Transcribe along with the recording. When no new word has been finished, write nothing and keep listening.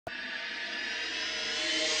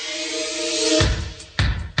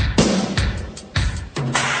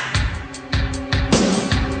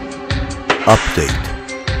Update.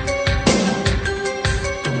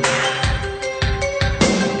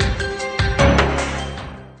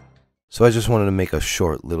 So I just wanted to make a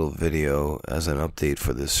short little video as an update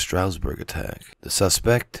for this Strasbourg attack. The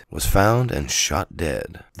suspect was found and shot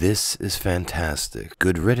dead. This is fantastic.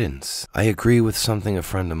 Good riddance. I agree with something a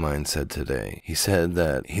friend of mine said today. He said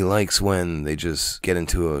that he likes when they just get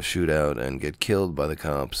into a shootout and get killed by the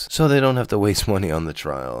cops so they don't have to waste money on the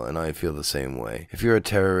trial, and I feel the same way. If you're a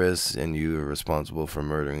terrorist and you're responsible for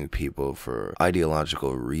murdering people for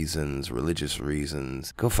ideological reasons, religious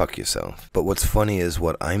reasons, go fuck yourself. But what's funny is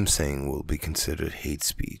what I'm saying will be considered hate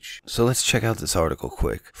speech. So let's check out this article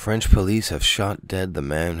quick. French police have shot dead the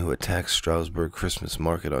man who attacked Strasbourg Christmas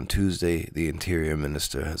market on Tuesday, the interior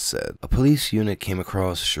minister has said. A police unit came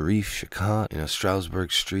across Sharif Shakat in a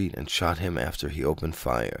Strasbourg street and shot him after he opened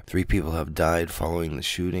fire. 3 people have died following the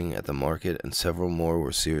shooting at the market and several more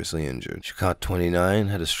were seriously injured. Shakat, 29,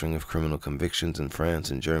 had a string of criminal convictions in France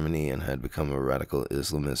and Germany and had become a radical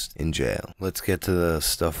Islamist in jail. Let's get to the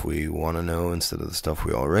stuff we want to know instead of the stuff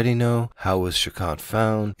we already know. How was Shakat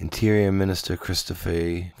found? Interior Minister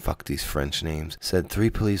Christophe, fuck these French names, said 3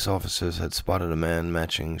 police officers had spotted a man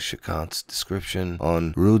matching Shakat's description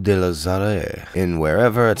on Rue de la Zarre in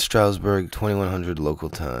wherever at Strasbourg, 2100 local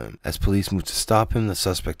time. As police moved to stop him, the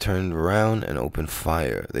suspect turned around and opened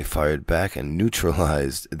fire. They fired back and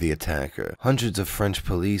neutralized the attacker. Hundreds of French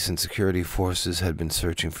police and security forces had been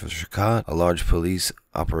searching for Shakat. A large police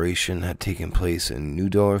operation had taken place in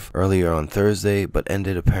Neudorf earlier on Thursday, but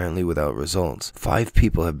ended apparently without results. 5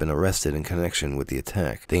 people have been arrested in connection with the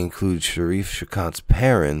attack. They include Sharif Shakat's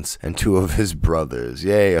parents and 2 of his brothers.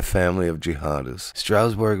 Yay, a family of jihadists.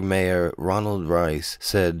 Strasbourg Mayor Ronald Rice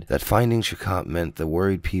said that finding Shakat meant the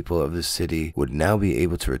worried people of the city would now be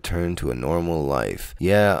able to return to a normal life.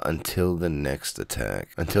 Yeah, until the next attack.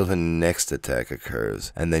 Until the next attack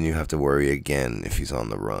occurs, and then you have to worry again if he's on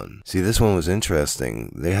the run. See, this one was interesting.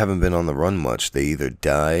 They haven't been on the run much. They either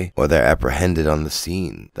die or they're apprehended on the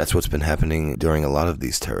scene. That's what's been happening during a lot of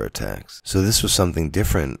these terror attacks. So this was something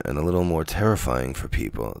different and a little more terrifying for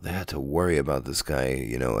people. They had to worry about this guy,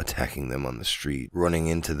 attacking them on the street, running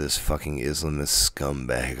into this fucking Islamist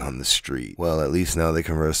scumbag on the street. Well, at least now they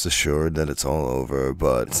can rest assured that it's all over,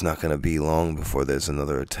 but it's not going to be long before there's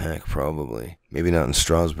another attack, probably. Maybe not in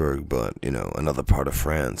Strasbourg, but, another part of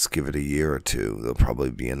France. Give it a year or 2, there'll probably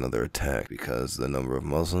be another attack because the number of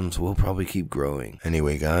Muslims will probably keep growing.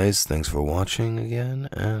 Anyway, guys, thanks for watching again,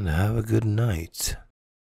 and have a good night.